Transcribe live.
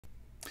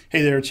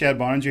Hey there, Chad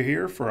Boeninger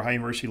here for Ohio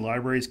University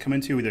Libraries, coming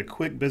to you with a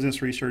quick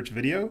business research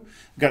video.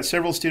 I've got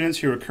several students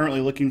who are currently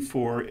looking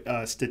for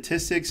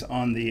statistics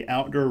on the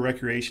outdoor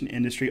recreation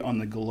industry on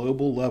the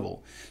global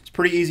level. It's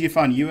pretty easy to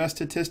find U.S.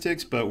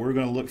 statistics, but we're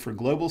going to look for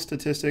global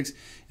statistics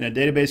in a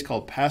database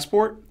called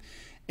Passport.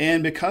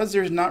 And because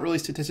there's not really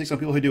statistics on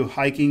people who do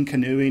hiking,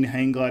 canoeing,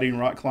 hang gliding,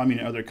 rock climbing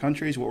in other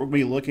countries, what we're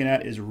going to be looking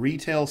at is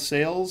retail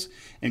sales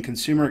and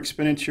consumer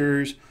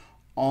expenditures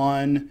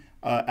on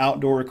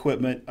outdoor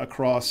equipment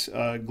across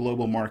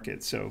global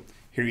markets. So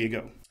here you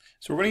go.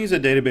 So we're going to use a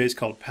database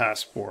called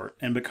Passport,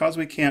 and because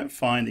we can't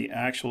find the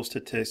actual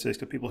statistics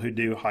of people who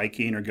do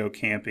hiking or go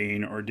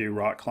camping or do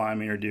rock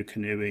climbing or do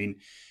canoeing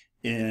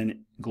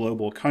in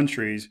global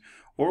countries,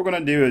 what we're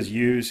going to do is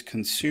use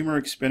consumer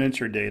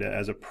expenditure data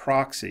as a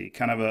proxy,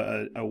 kind of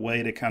a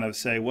way to kind of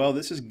say, well,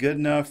 this is good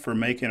enough for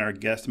making our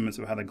guesstimates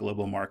of how the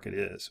global market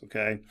is,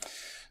 okay?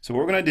 So what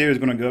we're going to do is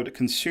we're going to go up to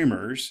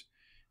consumers,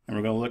 and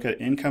we're going to look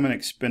at income and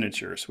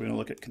expenditure. So we're going to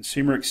look at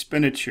consumer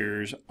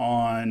expenditures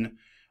on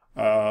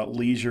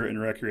leisure and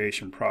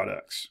recreation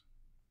products.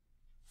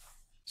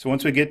 So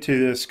once we get to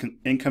this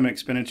income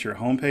expenditure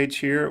homepage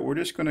here, we're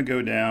just going to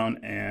go down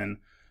and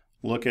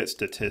look at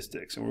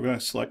statistics. And we're going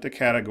to select a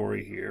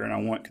category here, and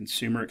I want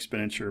consumer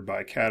expenditure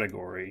by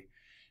category.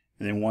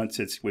 And then once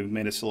we've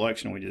made a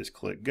selection, we just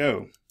click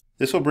go.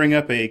 This will bring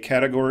up a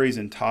categories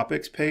and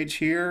topics page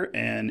here,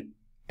 and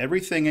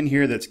everything in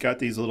here that's got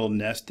these little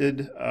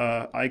nested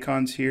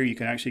icons here, you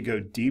can actually go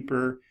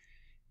deeper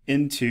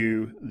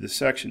into the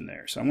section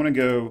there. So I'm going to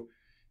go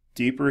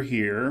deeper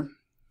here,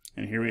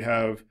 and here we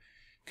have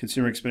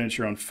consumer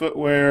expenditure on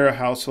footwear,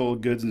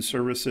 household goods and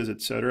services,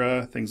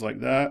 etc., things like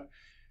that.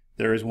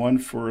 There is one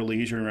for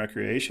leisure and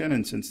recreation,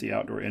 and since the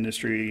outdoor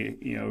industry,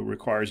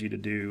 requires you to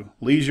do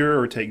leisure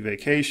or take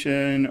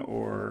vacation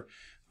or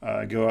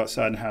go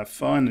outside and have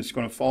fun, it's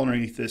going to fall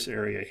underneath this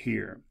area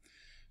here.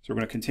 So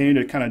we're going to continue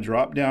to kind of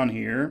drop down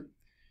here.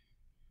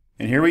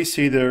 And here we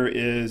see there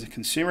is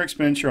consumer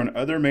expenditure on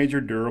other major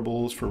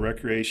durables for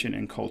recreation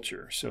and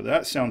culture. So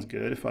that sounds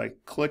good. If I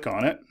click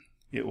on it,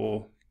 it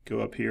will go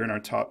up here in our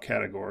top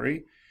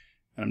category.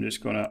 And I'm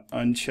just going to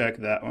uncheck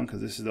that one because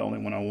this is the only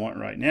one I want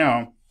right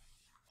now.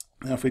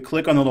 Now if we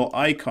click on the little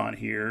icon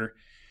here,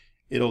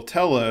 it'll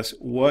tell us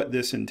what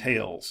this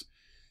entails.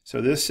 So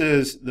this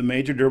is the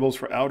major durables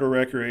for outdoor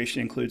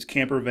recreation, includes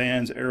camper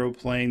vans,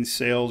 aeroplanes,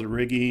 sails,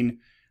 rigging,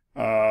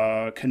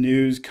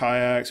 canoes,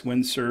 kayaks,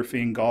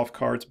 windsurfing, golf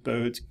carts,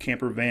 boats,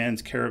 camper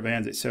vans,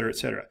 caravans, etc.,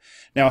 etc.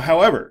 Now,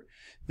 however,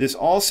 this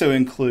also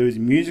includes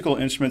musical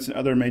instruments and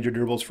other major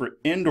durables for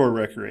indoor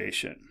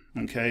recreation.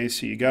 Okay,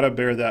 so you got to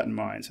bear that in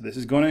mind. So this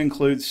is going to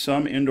include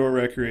some indoor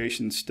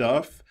recreation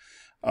stuff.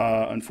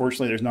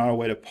 Unfortunately, there's not a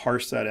way to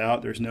parse that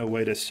out. There's no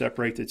way to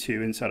separate the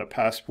two inside a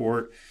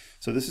Passport.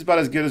 So this is about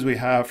as good as we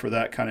have for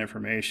that kind of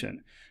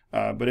information.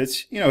 But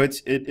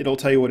it'll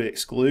tell you what it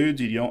excludes.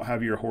 You don't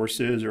have your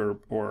horses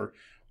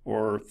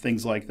or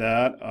things like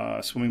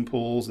that, swimming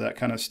pools, that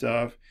kind of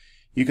stuff.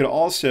 You could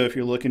also, if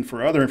you're looking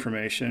for other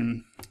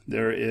information,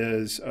 there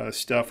is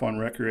stuff on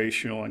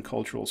recreational and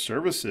cultural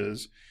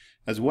services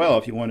as well.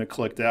 If you want to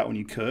click that one,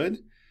 you could.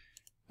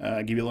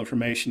 Give you a little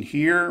information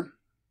here.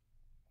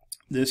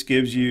 This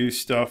gives you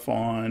stuff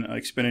on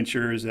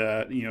expenditures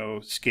at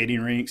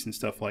skating rinks and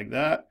stuff like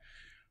that.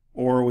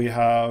 Or we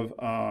have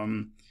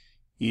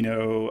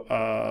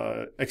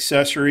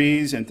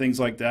accessories and things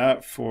like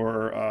that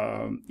for,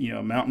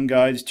 mountain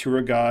guides,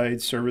 tour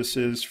guides,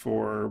 services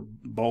for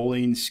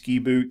bowling, ski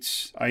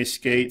boots, ice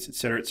skates,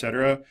 etc.,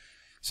 etc.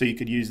 So you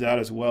could use that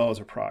as well as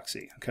a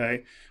proxy,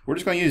 okay? We're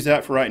just going to use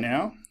that for right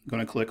now. I'm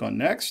going to click on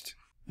Next.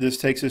 This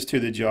takes us to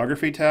the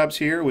geography tabs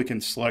here. We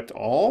can select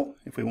all.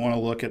 If we want to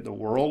look at the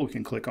world, we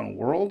can click on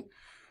World.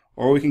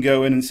 Or we can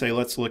go in and say,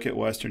 let's look at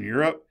Western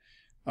Europe.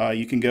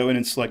 You can go in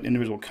and select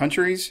individual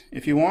countries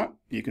if you want.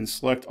 You can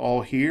select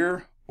all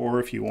here, or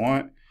if you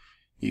want,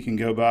 you can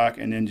go back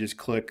and then just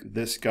click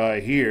this guy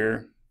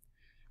here,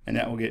 and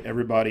that will get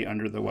everybody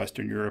under the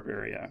Western Europe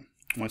area.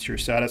 Once you're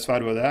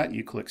satisfied with that,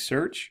 you click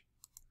Search.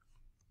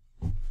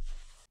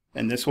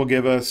 And this will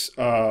give us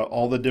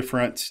all the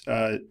different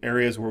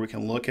areas where we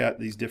can look at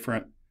these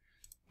different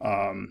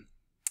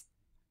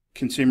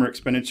consumer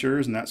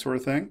expenditures and that sort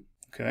of thing.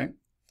 Okay.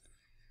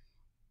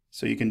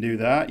 So you can do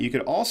that. You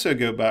could also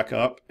go back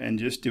up and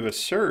just do a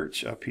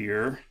search up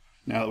here.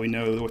 Now that we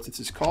know what this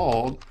is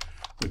called,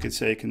 we could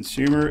say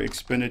consumer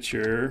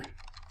expenditure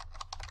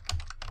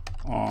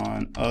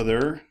on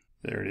other,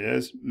 there it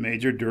is,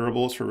 major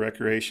durables for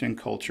recreation and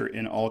culture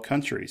in all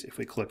countries. If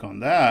we click on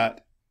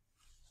that,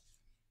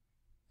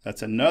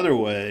 that's another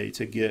way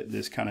to get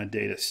this kind of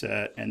data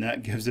set, and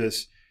that gives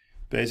us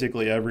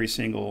basically every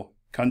single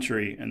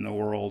country in the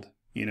world,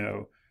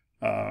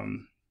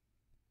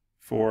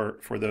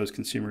 for those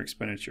consumer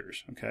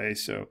expenditures. Okay,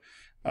 so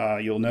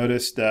you'll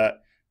notice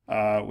that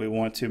we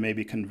want to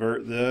maybe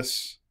convert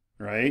this,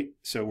 right?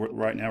 So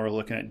right now we're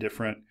looking at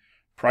different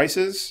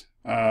prices.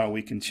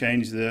 We can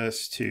change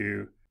this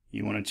to,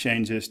 you want to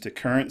change this to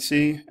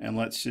currency, and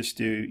let's just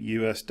do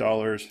US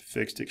dollars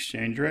fixed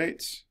exchange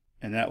rates,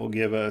 and that will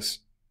give us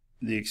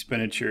the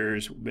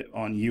expenditures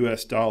on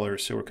US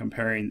dollars, so we're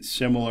comparing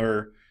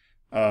similar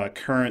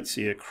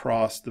currency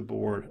across the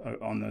board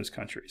on those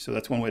countries. So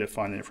that's one way to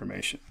find the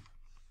information.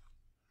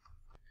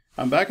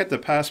 I'm back at the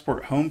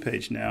Passport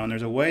homepage now, and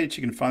there's a way that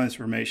you can find this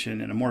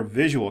information in a more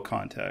visual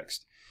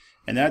context,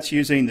 and that's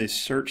using the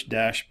Search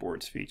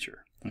Dashboards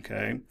feature.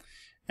 Okay,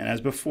 and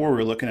as before,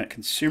 we're looking at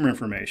consumer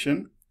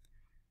information,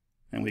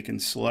 and we can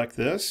select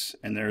this,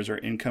 and there's our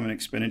income and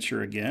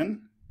expenditure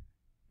again,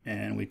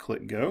 and we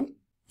click Go.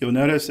 You'll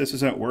notice this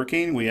isn't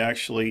working. We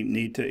actually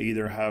need to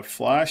either have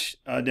Flash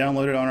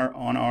downloaded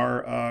on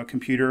our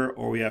computer,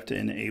 or we have to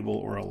enable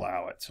or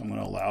allow it. So I'm going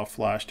to allow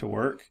Flash to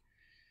work.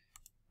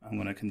 I'm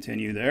going to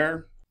continue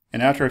there.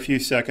 And after a few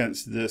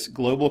seconds, this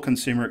global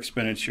consumer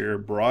expenditure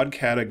broad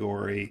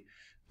category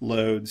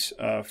loads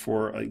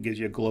it gives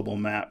you a global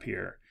map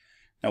here.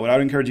 Now what I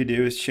would encourage you to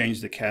do is change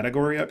the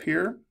category up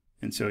here.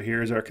 And so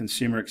here's our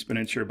consumer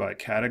expenditure by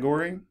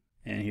category.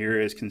 And here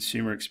is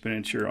consumer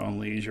expenditure on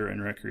leisure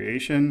and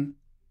recreation.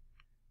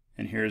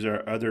 And here's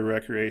our other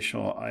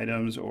recreational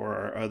items, or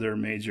our other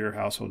major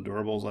household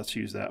durables. Let's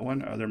use that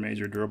one, other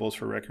major durables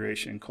for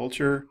recreation and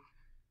culture.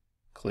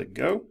 Click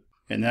Go.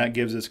 And that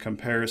gives us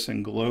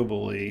comparison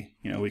globally.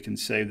 We can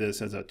save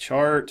this as a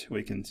chart.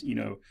 We can,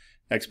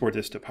 export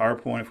this to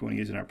PowerPoint if we want to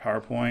use it in our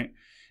PowerPoint.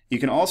 You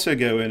can also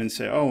go in and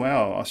say, oh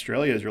wow,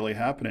 Australia is really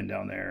happening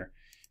down there.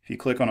 If you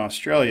click on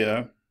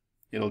Australia,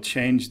 it'll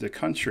change the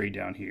country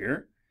down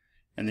here.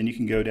 And then you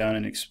can go down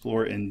and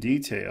explore in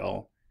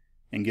detail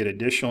and get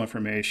additional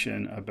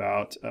information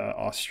about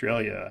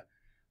Australia,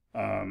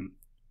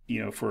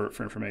 for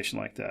information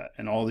like that.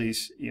 And all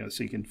these,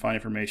 so you can find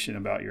information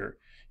about your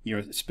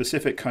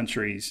specific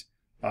countries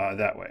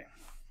that way.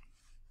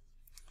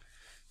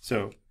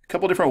 So a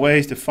couple different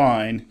ways to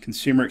find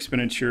consumer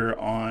expenditure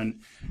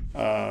on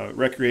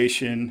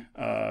recreation,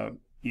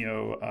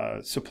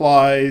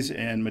 supplies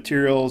and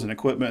materials and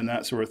equipment and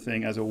that sort of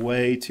thing, as a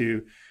way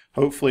to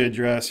hopefully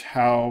address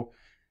how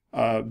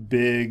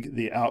big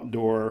the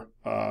outdoor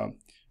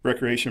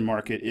recreation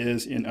market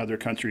is in other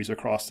countries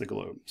across the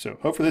globe. So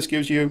hopefully this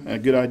gives you a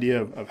good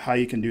idea of how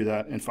you can do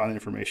that and find the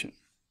information.